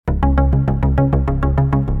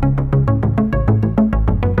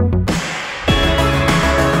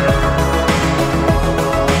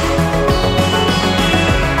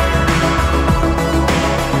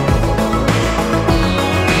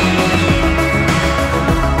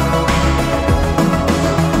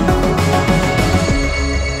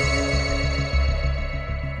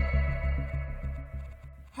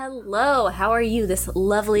how are you this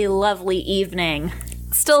lovely, lovely evening?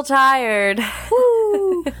 Still tired.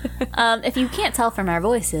 Woo! If you can't tell from our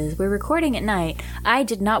voices, we're recording at night. I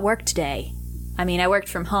did not work today. I mean, I worked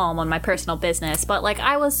from home on my personal business, but, like,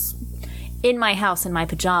 I was in my house in my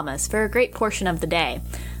pajamas for a great portion of the day.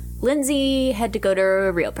 Lindsay had to go to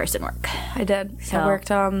real person work. I did. So- I worked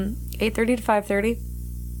 8:30 to 5:30.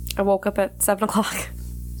 I woke up at 7 o'clock.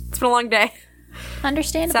 It's been a long day.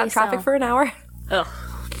 Understandably Sat in traffic so. for an hour. Ugh.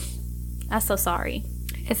 I'm so sorry.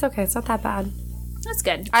 It's okay. It's not that bad. That's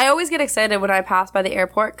good. I always get excited when I pass by the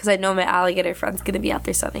airport because I know my alligator friend's going to be out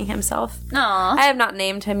there sunning himself. Aw. I have not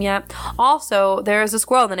named him yet. Also, there's a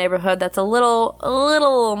squirrel in the neighborhood that's a little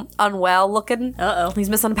unwell looking. Uh-oh. He's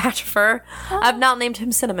missing a patch of fur. I've now named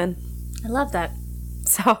him Cinnamon. I love that.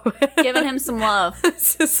 So Giving him some love.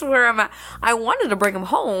 this is where I'm at. I wanted to bring him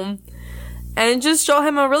home and just show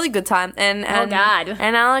him a really good time. And Oh, God.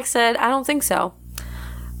 And Alex said, I don't think so.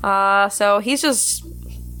 So he's just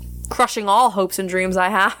crushing all hopes and dreams I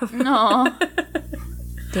have. Aw.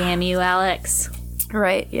 Damn you, Alex.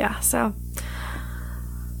 Right, yeah, so.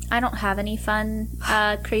 I don't have any fun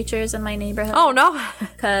creatures in my neighborhood. Oh, no.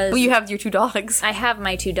 Because Well, you have your 2 dogs. I have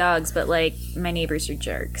my 2 dogs, but, like, my neighbors are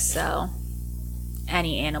jerks, so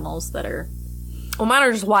any animals that are Well, mine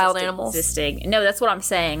are just wild animals. existing. No, that's what I'm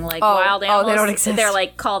saying. Like, Oh, wild oh, animals, they don't exist. they're,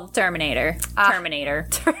 like, called Terminator. Terminator.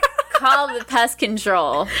 Called the pest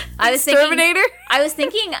control. I was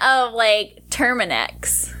thinking of, like,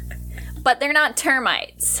 Terminex. But they're not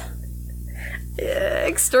termites.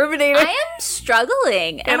 Exterminator. I am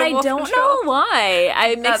struggling, and I Animal don't control. know why.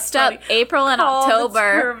 I mixed up funny. April and Called the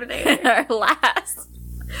October. Terminator. Our last.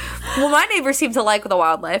 Well, my neighbors seem to like the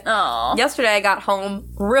wildlife. Oh. Yesterday, I got home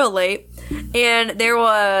real late, and there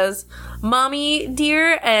was mommy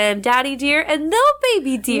deer and daddy deer and little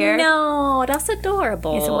baby deer. No, that's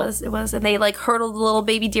adorable. Yes, it was. And they, like, hurdled the little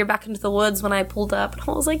baby deer back into the woods when I pulled up. And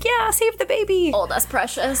I was like, yeah, save the baby. Oh, that's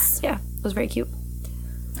precious. Yeah, it was very cute.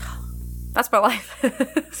 That's my life.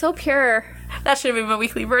 So pure. That should have been my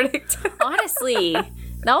weekly verdict. Honestly,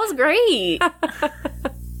 that was great.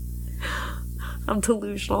 I'm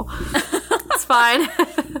delusional. It's fine.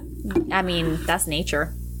 I mean, that's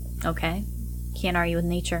nature. Okay? Can't argue with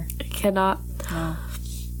nature. I cannot. No.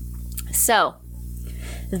 So,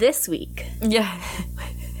 this week. Yeah.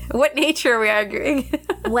 What nature are we arguing?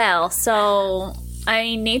 Well, so, I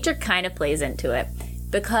mean, nature kind of plays into it.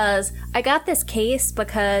 Because I got this case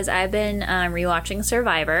because I've been rewatching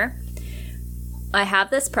Survivor. I have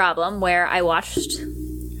this problem where I watched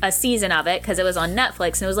a season of it because it was on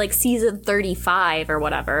Netflix and it was like season 35 or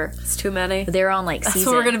whatever. It's too many. They're on like season...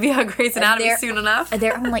 So we're going to be on Grey's Anatomy soon enough?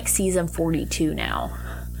 They're on like season 42 now.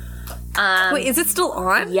 Wait, is it still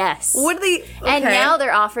on? Yes. What do they... And okay. now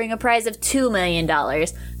they're offering a prize of $2 million.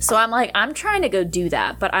 So I'm like, I'm trying to go do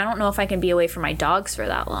that, but I don't know if I can be away from my dogs for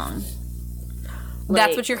that long. That's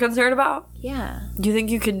Like, what you're concerned about? Yeah. Do you think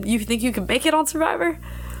you can make it on Survivor?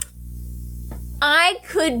 I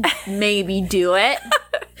could maybe do it.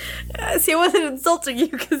 See, I wasn't insulting you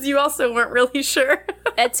because you also weren't really sure.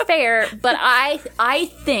 It's fair, but I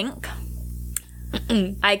think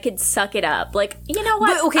I could suck it up. Like, you know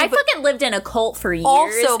what? But, okay, I but fucking lived in a cult for years.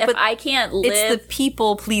 also, if but I can't live... It's the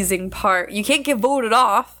people-pleasing part. You can't get voted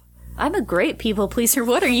off. I'm a great people pleaser.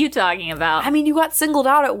 What are you talking about? I mean, you got singled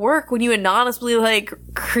out at work when you anonymously, like,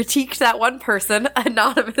 critiqued that one person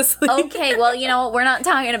anonymously. Okay, well, you know what? We're not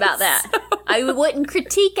talking about that. I wouldn't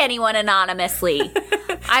critique anyone anonymously.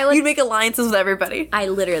 You'd make alliances with everybody. I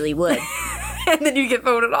literally would. And then you get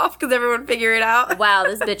voted off because everyone figure it out. Wow,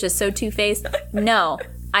 this bitch is so two-faced. No,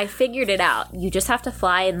 I figured it out. You just have to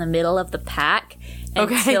fly in the middle of the pack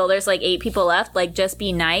until there's like 8 people left. Like, just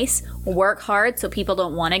be nice, work hard so people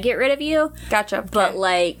don't want to get rid of you. Gotcha. Okay. But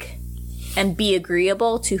like, and be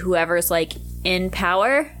agreeable to whoever's like in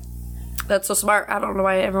power. That's so smart. I don't know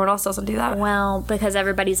why everyone else doesn't do that. Well, because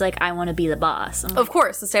everybody's like, I want to be the boss. Of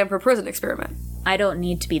course, the Stanford Prison Experiment. I don't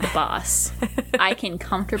need to be the boss. I can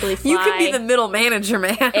comfortably fly. You can be the middle manager,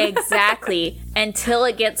 man. Exactly. Until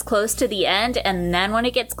it gets close to the end, and then when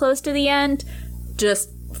it gets close to the end, just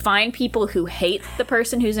find people who hate the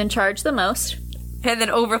person who's in charge the most. And then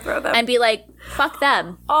overthrow them. And be like, fuck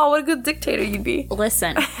them. Oh, what a good dictator you'd be.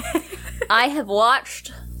 Listen, I have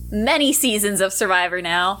watched many seasons of Survivor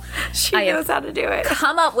now. She I knows how to do it.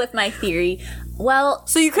 Come up with my theory. Well,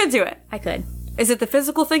 So you could do it. I could. Is it the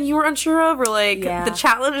physical thing you were unsure of, or like Yeah. the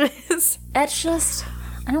challenges? It's just,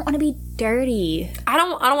 I don't want to be dirty. I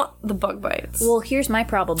don't want the bug bites. Well, here's my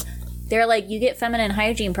problem. They're like, you get feminine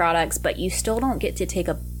hygiene products, but you still don't get to take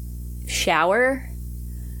a shower.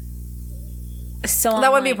 So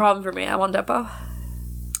that wouldn't be a problem for me. I want Depo.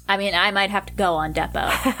 I mean, I might have to go on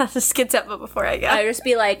Depo. Just get Depo before I go. I'd just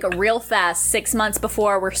be like, real fast, 6 months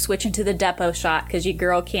before we're switching to the Depo shot because your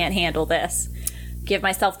girl can't handle this. Give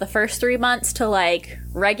myself the first 3 months to, like,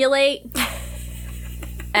 regulate,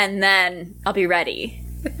 and then I'll be ready.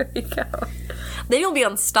 There you go. Then you'll be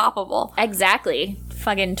unstoppable. Exactly.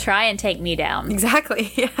 Fucking try and take me down.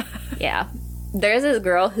 Exactly, yeah. Yeah. There's this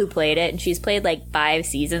girl who played it, and she's played, like, 5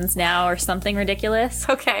 seasons now or something ridiculous.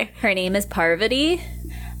 Okay. Her name is Parvati,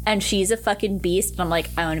 and she's a fucking beast, and I'm like,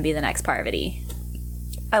 I want to be the next Parvati.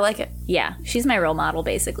 I like it. Yeah. She's my role model,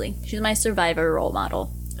 basically. She's my Survivor role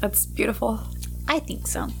model. That's beautiful. I think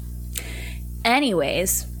so.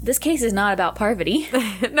 Anyways, this case is not about Parvati.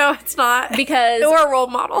 No, it's not. Because... Or a role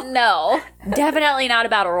model. No. Definitely not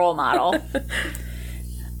about a role model.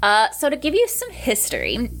 So to give you some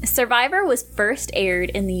history, Survivor was first aired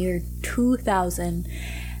in the year 2000.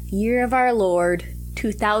 Year of our Lord,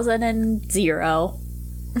 2000.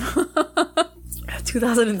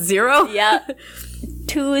 2000? Yeah.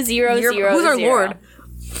 2000. Who's our Lord?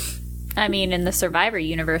 I mean, in the Survivor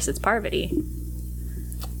universe, it's Parvati.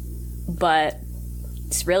 But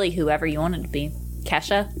it's really whoever you want it to be.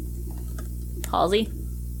 Kesha? Halsey?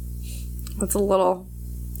 That's a little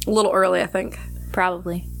early, I think.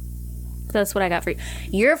 Probably. That's what I got for you.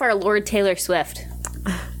 Year of our Lord, Taylor Swift.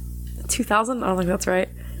 2000? I don't think that's right.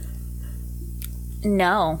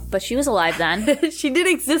 No, but she was alive then. She did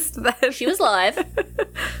exist then. She was alive.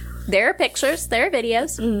 There are pictures. There are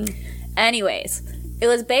videos. Anyways, it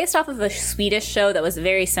was based off of a Swedish show that was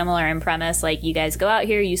very similar in premise. Like, you guys go out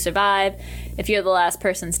here, you survive. If you're the last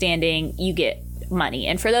person standing, you get money.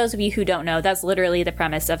 And for those of you who don't know, that's literally the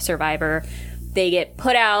premise of Survivor. They get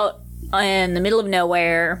put out in the middle of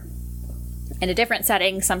nowhere in a different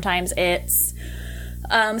setting. Sometimes it's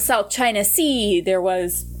South China Sea. There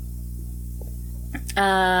was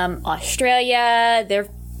Australia.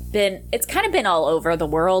 It's kind of been all over the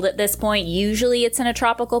world at this point. Usually it's in a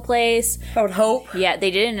tropical place. I would hope. Yeah,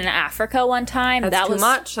 they did it in Africa one time. That's too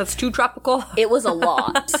much. That's too tropical. It was a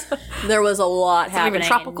lot. There was a lot happening. Even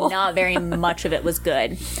tropical. And not very much of it was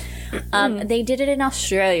good. They did it in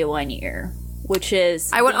Australia one year, which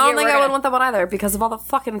is... I don't think I would want that one either because of all the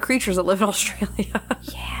fucking creatures that live in Australia.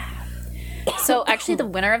 Yeah. So actually the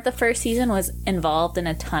winner of the first season was involved in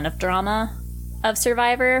a ton of drama of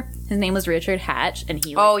Survivor. His name was Richard Hatch, and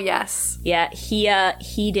he... Oh, yes. Yeah,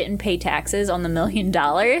 he didn't pay taxes on the $1 million.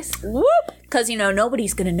 Whoop! Because,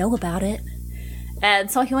 nobody's going to know about it. And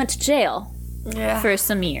so he went to jail. Yeah. For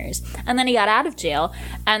some years. And then he got out of jail.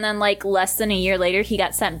 And then, like, less than a year later, he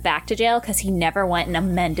got sent back to jail because he never went and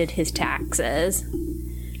amended his taxes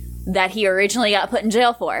that he originally got put in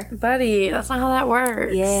jail for. Buddy, that's not how that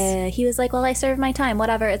works. Yeah. He was like, well, I served my time.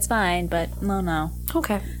 Whatever, it's fine. But no.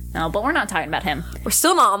 Okay. No, but we're not talking about him. We're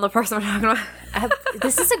still not on the person we're talking about.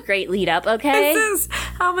 This is a great lead up, okay?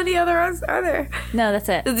 How many others are there? No, that's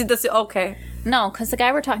it. Okay. No, because the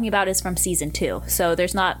guy we're talking about is from season 2. So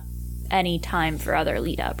there's not any time for other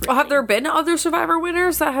lead up. Really. Have there been other Survivor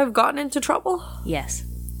winners that have gotten into trouble? Yes.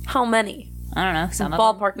 How many? I don't know. Some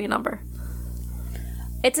Ballpark me a number.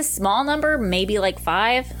 It's a small number, maybe like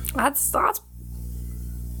 5. That's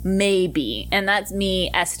maybe, and that's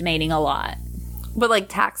me estimating a lot. But like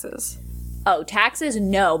taxes. Oh, taxes?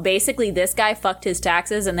 No. Basically, this guy fucked his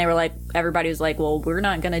taxes, and they were like, everybody was like, well, we're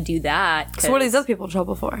not gonna do that. So what are these other people in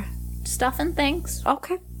trouble for? Stuff and things.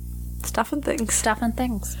 Okay. Stuff and things. Stuff and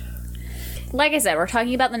things. Like I said, we're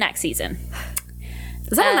talking about the next season.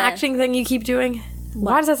 Is that an acting thing you keep doing?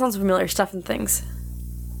 Why does that sound so familiar? Stuff and things.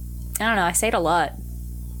 I don't know. I say it a lot.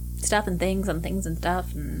 Stuff and things and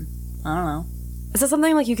stuff, and I don't know. Is that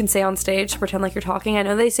something like you can say on stage to pretend like you're talking? I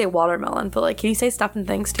know they say watermelon, but like, can you say stuff and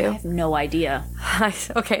things too? I have no idea.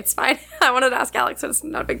 Okay, it's fine. I wanted to ask Alex, so it's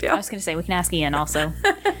not a big deal. I was going to say, we can ask Ian also.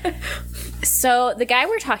 So, the guy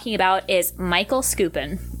we're talking about is Michael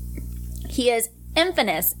Skupin. He is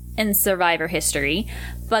infamous in Survivor history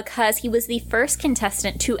because he was the first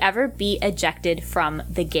contestant to ever be ejected from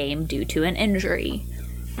the game due to an injury.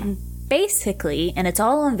 Basically, and it's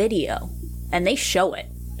all on video, and they show it.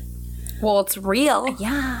 Well, it's real.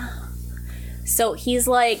 Yeah. So he's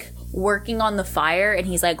like working on the fire and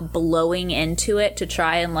he's like blowing into it to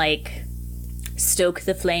try and like stoke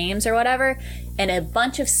the flames or whatever. And a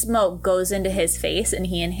bunch of smoke goes into his face and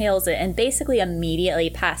he inhales it and basically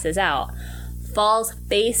immediately passes out. Falls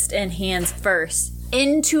face and hands first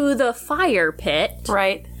into the fire pit.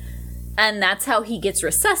 Right. And that's how he gets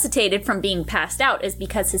resuscitated from being passed out, is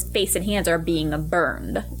because his face and hands are being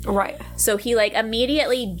burned. Right. So he, like,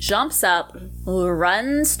 immediately jumps up,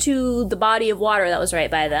 runs to the body of water that was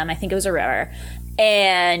right by them. I think it was a river.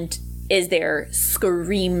 And is there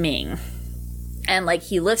screaming. And, like,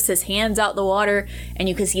 he lifts his hands out the water, and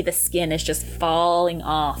you can see the skin is just falling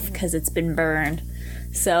off because it's been burned.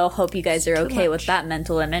 So, hope you guys are okay with that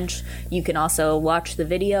mental image. You can also watch the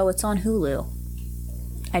video. It's on Hulu.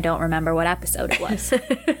 I don't remember what episode it was.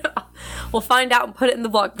 We'll find out and put it in the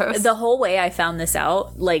blog post. The whole way I found this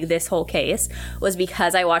out, like, this whole case, was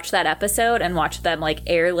because I watched that episode and watched them, like,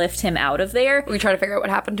 airlift him out of there. We try to figure out what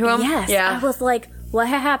happened to him? Yes. Yeah. I was like, what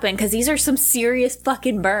happened? Because these are some serious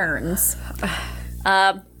fucking burns.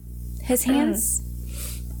 His hands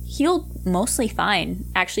healed mostly fine,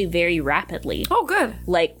 actually very rapidly. Oh, good.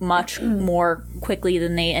 Like, much more quickly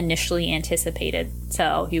than they initially anticipated.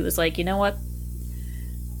 So he was like, you know what?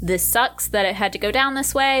 This sucks that it had to go down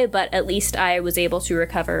this way, but at least I was able to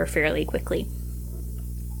recover fairly quickly.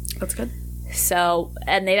 That's good. So,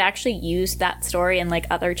 and they've actually used that story in, like,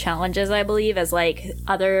 other challenges, I believe, as, like,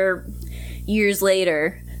 other years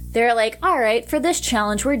later. They're like, all right, for this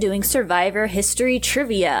challenge, we're doing Survivor history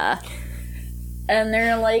trivia. And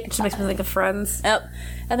they're like... Which makes me think of Friends. Yep.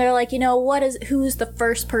 And they're like, you know, who's the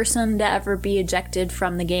first person to ever be ejected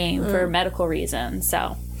from the game for medical reasons?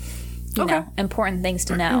 So... You know, important things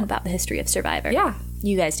to know about the history of Survivor. Yeah.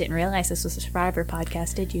 You guys didn't realize this was a Survivor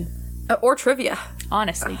podcast, did you? Or trivia.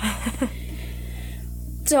 Honestly.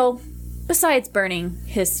 So, besides burning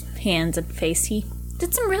his hands and face, he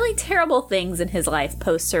did some really terrible things in his life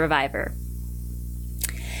post-Survivor.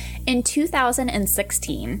 In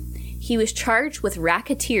 2016, he was charged with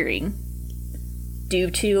racketeering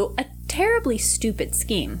due to a terribly stupid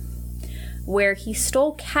scheme where he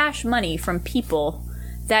stole cash money from people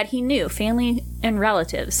that he knew, family and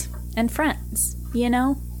relatives and friends, you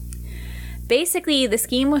know? Basically, the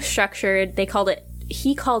scheme was structured, he called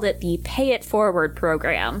it the Pay It Forward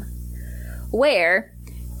program, where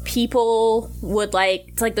people would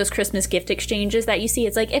it's like those Christmas gift exchanges that you see.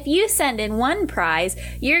 It's like, if you send in one prize,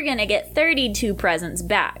 you're gonna get 32 presents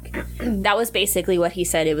back. That was basically what he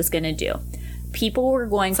said it was gonna do. People were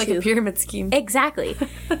going to... It's like a pyramid scheme. Exactly.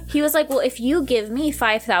 He was like, well, if you give me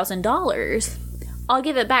 $5,000... I'll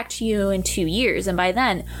give it back to you in 2 years, and by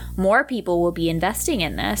then, more people will be investing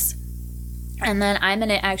in this. And then I'm going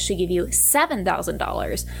to actually give you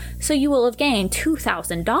 $7,000. So you will have gained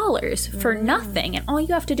 $2,000 for nothing, and all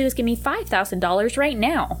you have to do is give me $5,000 right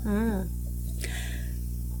now.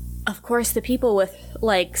 Of course, the people with,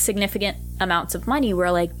 like, significant amounts of money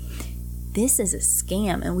were like, this is a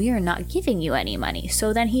scam, and we are not giving you any money.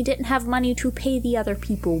 So then he didn't have money to pay the other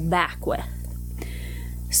people back with.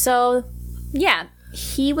 So, yeah.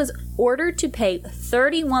 He was ordered to pay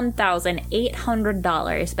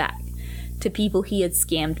 $31,800 back to people he had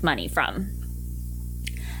scammed money from.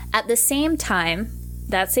 At the same time,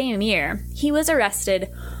 that same year, he was arrested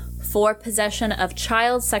for possession of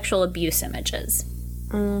child sexual abuse images.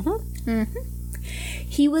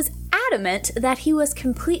 He was adamant that he was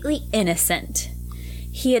completely innocent.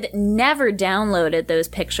 He had never downloaded those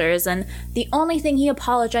pictures, and the only thing he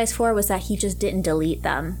apologized for was that he just didn't delete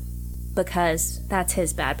them. Because that's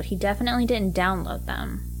his bad, but he definitely didn't download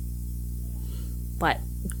them. But,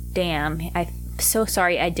 damn, I'm so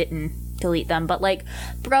sorry I didn't delete them. But, like,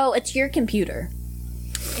 bro, it's your computer.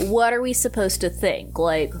 What are we supposed to think?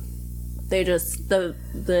 Like, they just, the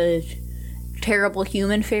terrible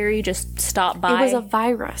human fairy just stopped by? It was a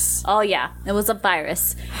virus. Oh, yeah, it was a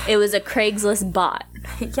virus. It was a Craigslist bot.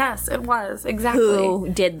 Yes, it was. Exactly. Who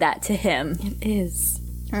did that to him. It is.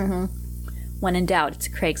 When in doubt, it's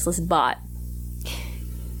a Craigslist bot.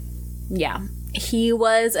 Yeah. He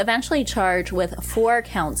was eventually charged with 4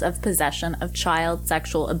 counts of possession of child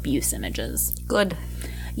sexual abuse images. Good.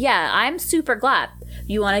 Yeah, I'm super glad.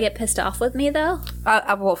 You want to get pissed off with me, though?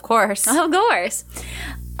 Well, of course. Of course.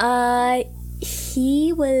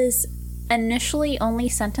 He was initially only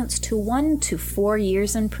sentenced to 1 to 4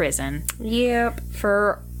 years in prison. Yep.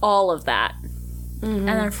 For all of that. And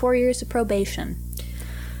then 4 years of probation.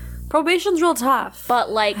 Probation's real tough.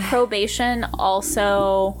 But, like, probation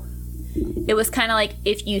also... It was kind of like,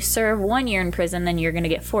 if you serve 1 year in prison, then you're going to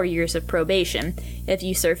get 4 years of probation. If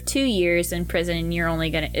you serve 2 years in prison, you're only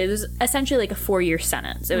going to... It was essentially like a 4-year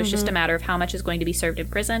sentence. It was just a matter of how much is going to be served in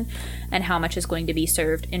prison and how much is going to be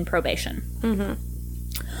served in probation.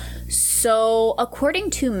 So, according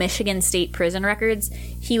to Michigan State prison records,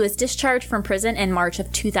 he was discharged from prison in March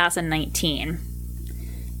of 2019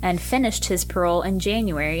 and finished his parole in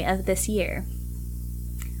January of this year.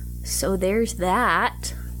 So there's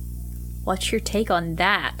that. What's your take on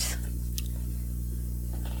that?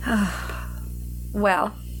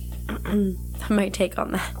 Well, my take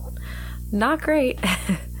on that. Not great.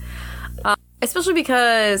 Especially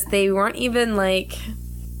because they weren't even, like,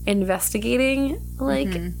 investigating,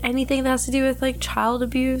 like, anything that has to do with, like, child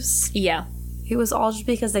abuse. Yeah. it was all just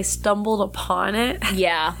because they stumbled upon it.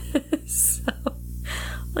 Yeah. So,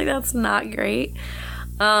 like, that's not great.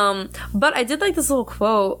 But I did like this little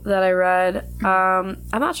quote that I read. I'm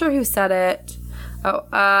not sure who said it.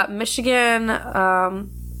 Michigan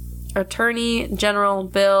Attorney General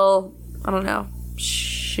Bill, I don't know,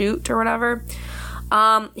 Shoot or whatever.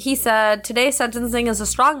 He said, today's sentencing is a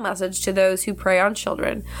strong message to those who prey on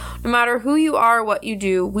children. No matter who you are or what you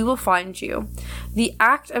do, we will find you. The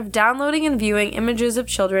act of downloading and viewing images of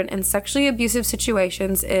children in sexually abusive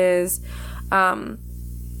situations is,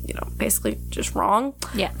 basically just wrong.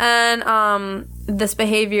 Yeah. And this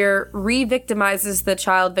behavior re-victimizes the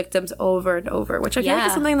child victims over and over, which I feel like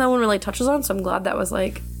is something no one really touches on, so I'm glad that was,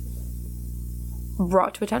 like,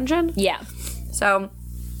 brought to attention. Yeah. So,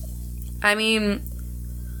 I mean,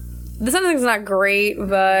 the sentencing's not great,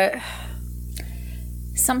 but...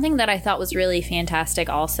 Something that I thought was really fantastic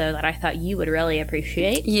also that I thought you would really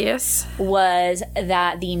appreciate. Yes. Was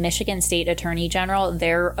that the Michigan State Attorney General,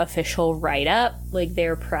 their official write-up, like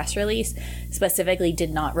their press release, specifically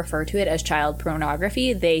did not refer to it as child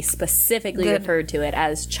pornography. They specifically referred to it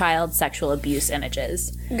as child sexual abuse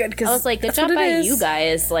images. Good, because I was like, good job by you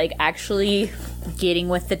guys, like, actually getting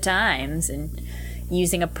with the times and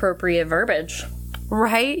using appropriate verbiage.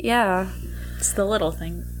 Right? Yeah. It's the little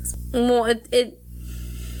things. Well, it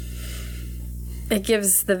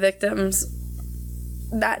gives the victims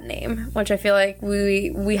that name, which I feel like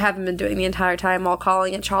we haven't been doing the entire time while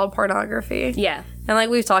calling it child pornography. Yeah. And, like,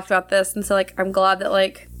 we've talked about this, and so, like, I'm glad that,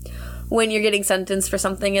 like, when you're getting sentenced for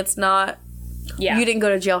something, it's not... Yeah. You didn't go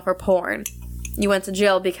to jail for porn. You went to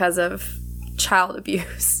jail because of child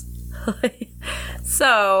abuse.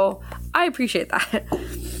 So, I appreciate that.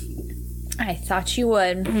 I thought you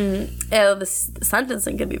would. Yeah, the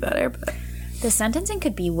sentencing could be better, but... The sentencing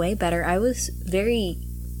could be way better. I was very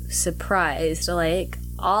surprised, like,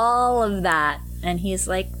 all of that. And he's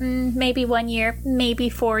like, maybe 1 year, maybe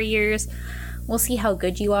 4 years. We'll see how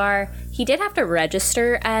good you are. He did have to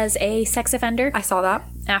register as a sex offender. I saw that.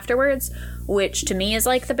 Afterwards, which to me is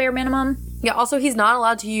like the bare minimum. Yeah, also, he's not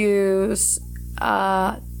allowed to use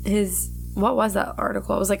his... What was that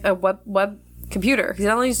article? It was like a web computer. He's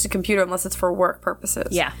not allowed to use a computer unless it's for work purposes.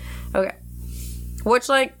 Yeah. Okay. Which,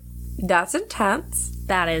 like... That's intense.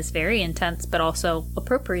 That is very intense, but also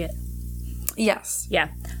appropriate. Yes. Yeah.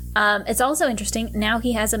 It's also interesting. Now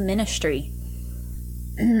he has a ministry.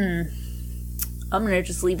 I'm going to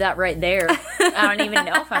just leave that right there. I don't even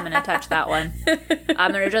know if I'm going to touch that one.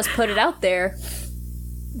 I'm going to just put it out there.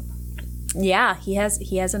 Yeah, he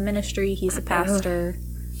has a ministry. He's a pastor.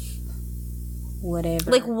 Whatever.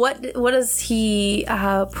 Like, what is he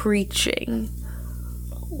preaching?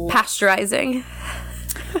 Pasteurizing.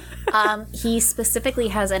 He specifically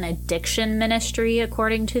has an addiction ministry,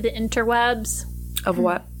 according to the interwebs. Of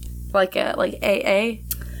what? Like AA?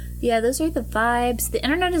 Yeah, those are the vibes. The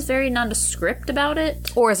internet is very nondescript about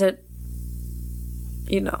it. Or is it,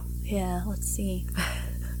 Yeah, let's see.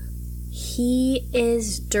 He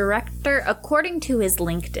is director, according to his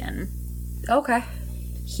LinkedIn. Okay.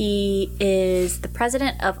 He is the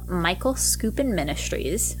president of Michael Skupin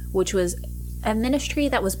Ministries, which was a ministry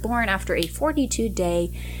that was born after a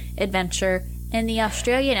 42-day adventure in the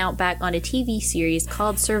Australian outback on a TV series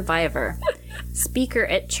called Survivor. Speaker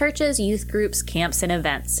at churches, youth groups, camps, and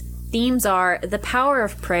events. Themes are the power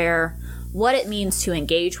of prayer, what it means to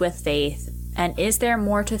engage with faith, and is there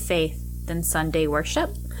more to faith than Sunday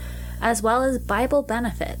worship, as well as Bible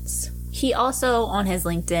benefits. He also, on his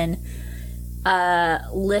LinkedIn,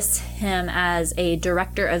 lists him as a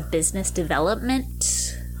director of business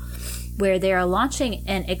development, where they are launching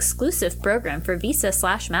an exclusive program for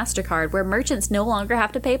Visa/MasterCard where merchants no longer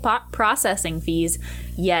have to pay processing fees.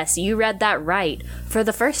 Yes, you read that right. For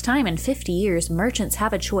the first time in 50 years, merchants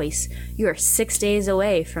have a choice. You are 6 days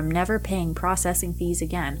away from never paying processing fees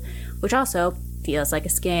again, which also feels like a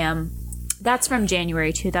scam. That's from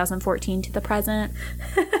January 2014 to the present.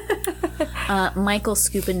 Michael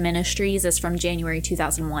Skupin Ministries is from January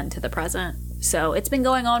 2001 to the present. So it's been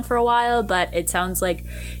going on for a while, but it sounds like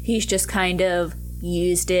he's just kind of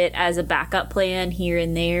used it as a backup plan here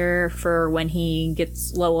and there for when he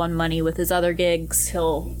gets low on money with his other gigs.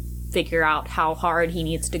 He'll figure out how hard he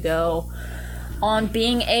needs to go on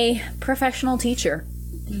being a professional teacher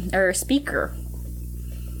or speaker.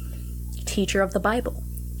 Teacher of the Bible.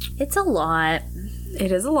 It's a lot.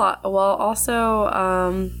 It is a lot. Well, also,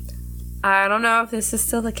 I don't know if this is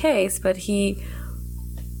still the case, but he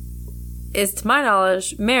is, to my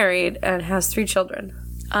knowledge, married and has 3 children.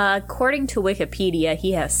 According to Wikipedia,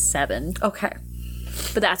 he has 7. Okay.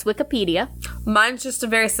 But that's Wikipedia. Mine's just a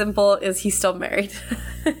very simple, is he still married?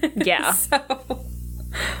 Yeah. So.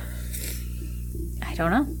 I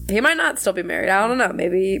don't know. He might not still be married. I don't know.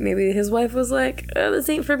 Maybe his wife was like, this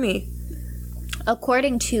ain't for me.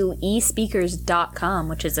 According to espeakers.com,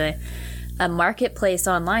 which is a marketplace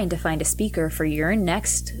online to find a speaker for your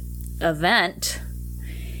next event,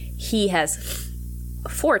 he has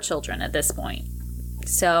 4 children at this point.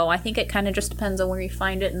 So I think it kind of just depends on where you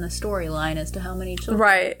find it in the storyline as to how many children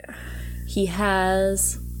Right. he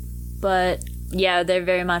has. But yeah, they're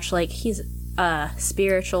very much like he's a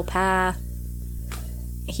spiritual path.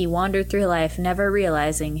 He wandered through life never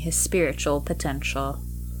realizing his spiritual potential.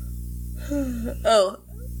 Oh.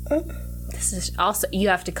 This is also, you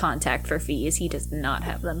have to contact for fees. He does not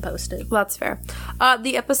have them posted. That's fair.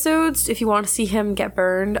 The episodes, if you want to see him get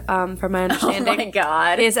burned, from my understanding, Oh my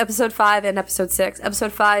God. is episode 5 and episode 6.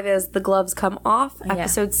 Episode 5 is The Gloves Come Off. Yeah.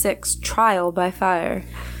 Episode 6, Trial by Fire.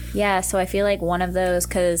 Yeah, so I feel like one of those,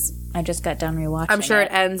 because I just got done rewatching I'm sure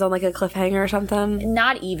it ends on like a cliffhanger or something.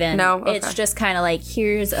 Not even. No? Okay. It's just kind of like,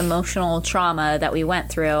 here's emotional trauma that we went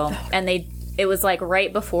through. And it was like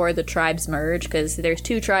right before the tribes merge, because there's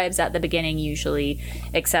 2 tribes at the beginning usually,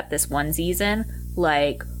 except this one season,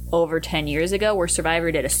 like over 10 years ago, where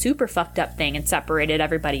Survivor did a super fucked up thing and separated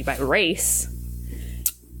everybody by race.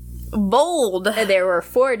 Bold. There were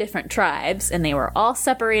 4 different tribes, and they were all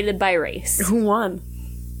separated by race. Who won?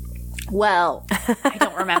 Well, I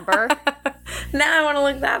don't remember. Now I want to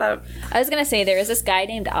look that up. I was going to say, there was this guy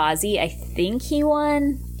named Ozzy. I think he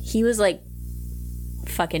won. He was like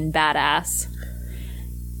fucking badass.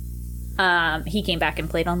 He came back and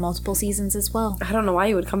played on multiple seasons as well. I don't know why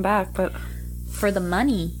you would come back, but For the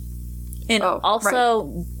money. And Oh,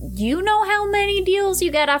 also, you know how many deals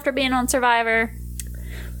you get after being on Survivor?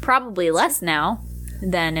 Probably less now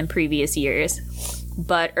than in previous years.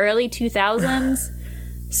 But early 2000s,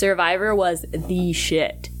 Survivor was the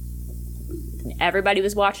shit. Everybody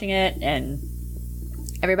was watching it, and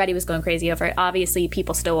everybody was going crazy over it. Obviously,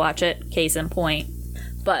 people still watch it, case in point.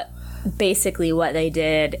 But basically what they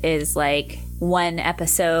did is, like, one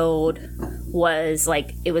episode was,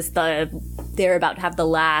 like, they were about to have the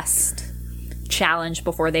last challenge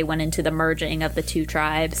before they went into the merging of the 2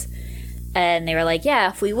 tribes. And they were like, yeah,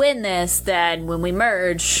 if we win this, then when we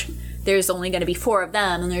merge, there's only going to be 4 of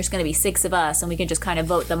them, and there's going to be 6 of us, and we can just kind of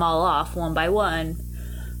vote them all off one by one.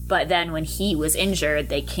 But then when he was injured,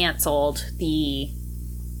 they canceled the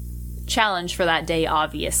challenge for that day,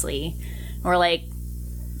 obviously. Or, like,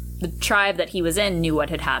 the tribe that he was in knew what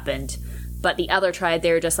had happened, but the other tribe,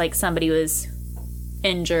 they were just like, somebody was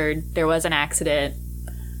injured, there was an accident,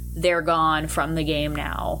 they're gone from the game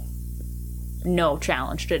now. No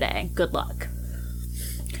challenge today. Good luck.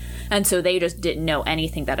 And so they just didn't know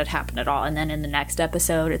anything that had happened at all. And then in the next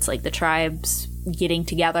episode, it's like the tribes getting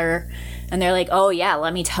together, and they're like, oh yeah,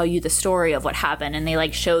 let me tell you the story of what happened. And they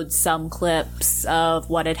like showed some clips of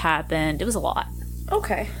what had happened. It was a lot.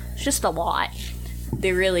 okay. It's just a lot.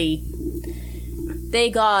 They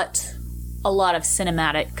got a lot of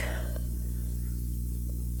cinematic,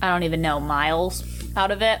 I don't even know, miles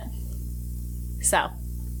out of it. So,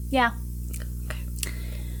 yeah.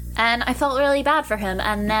 And I felt really bad for him.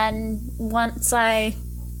 And then once I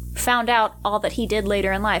found out all that he did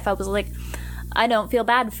later in life, I was like, I don't feel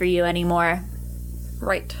bad for you anymore.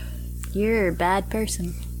 Right. You're a bad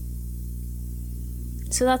person.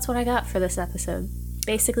 So that's what I got for this episode.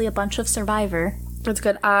 Basically a bunch of Survivor. That's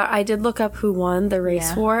good. I did look up who won the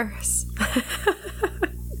race Yeah. wars.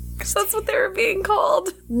 'Cause that's what they were being called.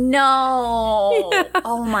 No! Yeah.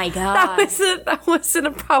 Oh my god. That wasn't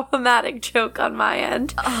a problematic joke on my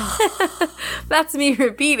end. That's me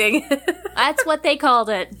repeating. That's what they called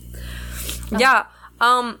it. Yeah.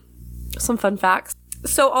 Some fun facts.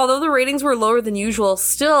 So, although the ratings were lower than usual,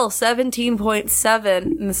 still 17.7,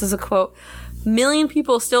 and this is a quote, million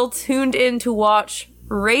people still tuned in to watch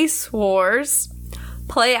Race Wars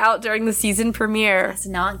play out during the season premiere. It's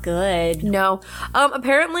not good. No.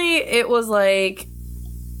 Apparently it was like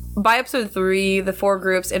by episode 3, the 4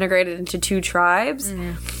 groups integrated into 2 tribes.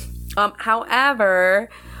 However,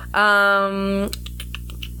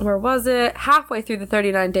 where was it? Halfway through the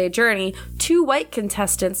 39-day journey, 2 white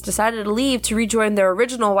contestants decided to leave to rejoin their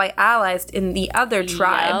original white allies in the other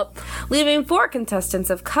tribe, leaving 4 contestants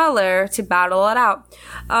of color to battle it out.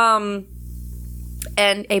 And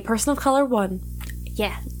a person of color won.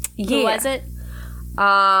 Yeah. Yeah. Who was it?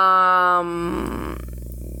 I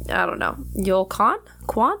don't know. Yul Khan?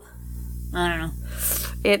 Kwan? I don't know.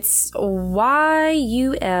 It's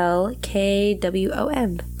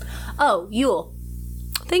Yulkwon. Oh, Yule.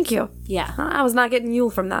 Thank you. Yeah. I was not getting Yule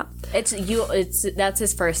from that. It's Yule. That's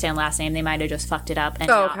his first and last name. They might have just fucked it up and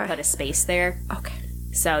Oh, not okay. put a space there. Okay.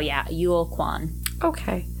 So yeah, Yule Kwan.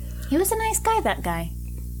 Okay. He was a nice guy, that guy.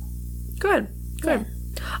 Good. Good.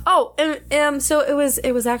 Oh, so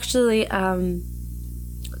it was actually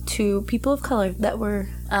two people of color that were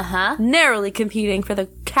narrowly competing for the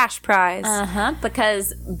cash prize.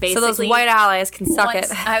 Because basically, so those white allies can suck it.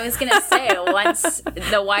 I was gonna say, once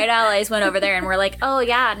the white allies went over there and were like, oh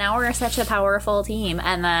yeah, now we're such a powerful team,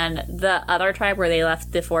 and then the other tribe where they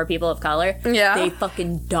left the 4 people of color, they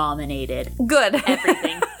fucking dominated. Good.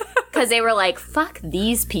 Everything. Because they were like, fuck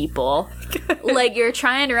these people. Like, you're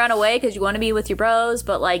trying to run away because you want to be with your bros,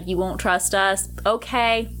 but like, you won't trust us.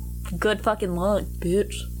 Okay. Good fucking luck,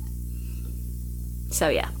 bitch. So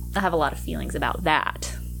yeah, I have a lot of feelings about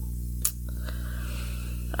that.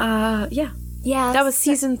 Yeah. Yeah. That was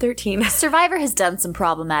season 13. Survivor has done some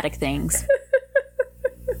problematic things.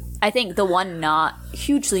 I think the one not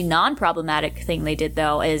hugely non-problematic thing they did,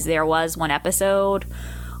 though, is there was one episode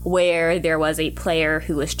where there was a player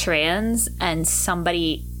who was trans and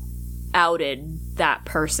somebody outed that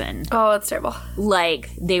person. Oh, that's terrible. Like,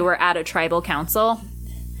 they were at a tribal council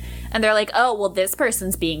and they're like, oh, well, this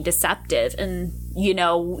person's being deceptive. And, you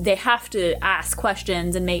know, they have to ask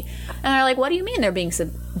questions and they're like, what do you mean they're being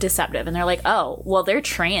deceptive? And they're like, oh, well, they're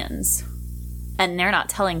trans and they're not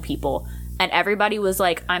telling people. And everybody was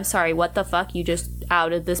like, I'm sorry, what the fuck? You just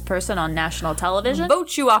outed this person on national television?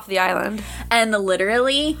 Vote you off the island. And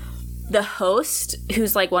literally, the host,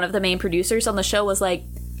 who's like one of the main producers on the show, was like,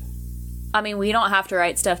 I mean, we don't have to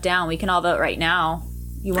write stuff down. We can all vote right now.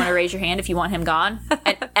 You want to raise your hand if you want him gone?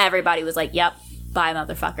 And everybody was like, yep, bye,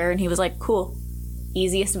 motherfucker. And he was like, cool.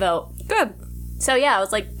 Easiest vote. Good. So yeah, I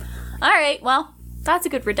was like, all right, well, that's a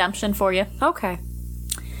good redemption for you. Okay.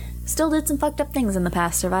 Still did some fucked up things in the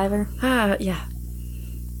past, Survivor. Yeah.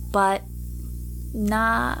 But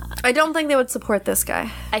nah. I don't think they would support this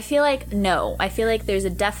guy. I feel like, no. I feel like there's a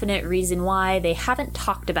definite reason why they haven't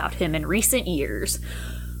talked about him in recent years,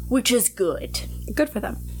 which is good. Good for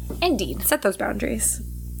them. Indeed. Set those boundaries.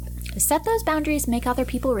 Set those boundaries, make other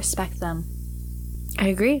people respect them. I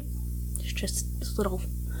agree. It's just a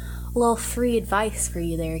little free advice for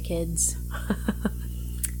you there, kids.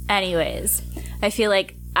 Anyways, I feel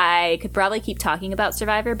like I could probably keep talking about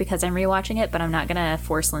Survivor because I'm rewatching it, but I'm not going to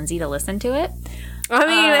force Lindsay to listen to it. I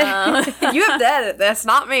mean, you have to edit this,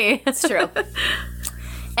 not me. It's true.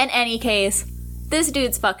 In any case, this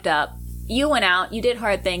dude's fucked up. You went out, you did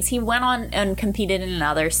hard things. He went on and competed in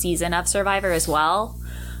another season of Survivor as well.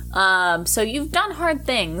 So you've done hard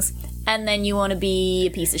things, and then you want to be a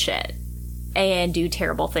piece of shit and do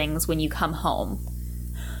terrible things when you come home.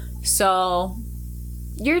 So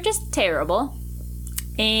you're just terrible.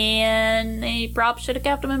 And they probably should have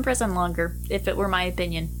kept him in prison longer, if it were my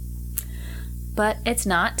opinion. But it's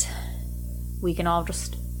not. We can all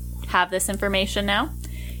just have this information now.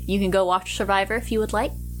 You can go watch Survivor if you would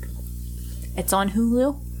like. It's on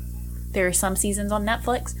Hulu. There are some seasons on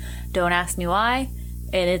Netflix. Don't ask me why.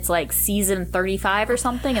 And it's like season 35 or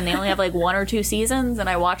something, and they only have like 1 or 2 seasons, and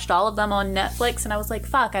I watched all of them on Netflix, and I was like,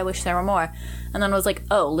 fuck, I wish there were more. And then I was like,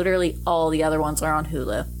 oh, literally all the other ones are on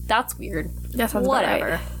Hulu. That's weird. That sounds whatever.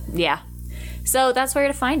 Right. Yeah. So that's where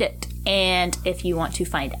to find it. And if you want to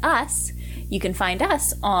find us, you can find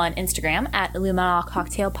us on Instagram at Luminol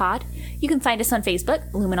Cocktail Pod. You can find us on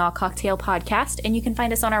Facebook, Luminol Cocktail Podcast, and you can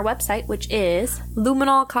find us on our website, which is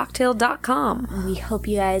luminolcocktail.com. We hope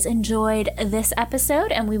you guys enjoyed this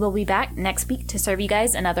episode, and we will be back next week to serve you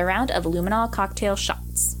guys another round of Luminol Cocktail Shots.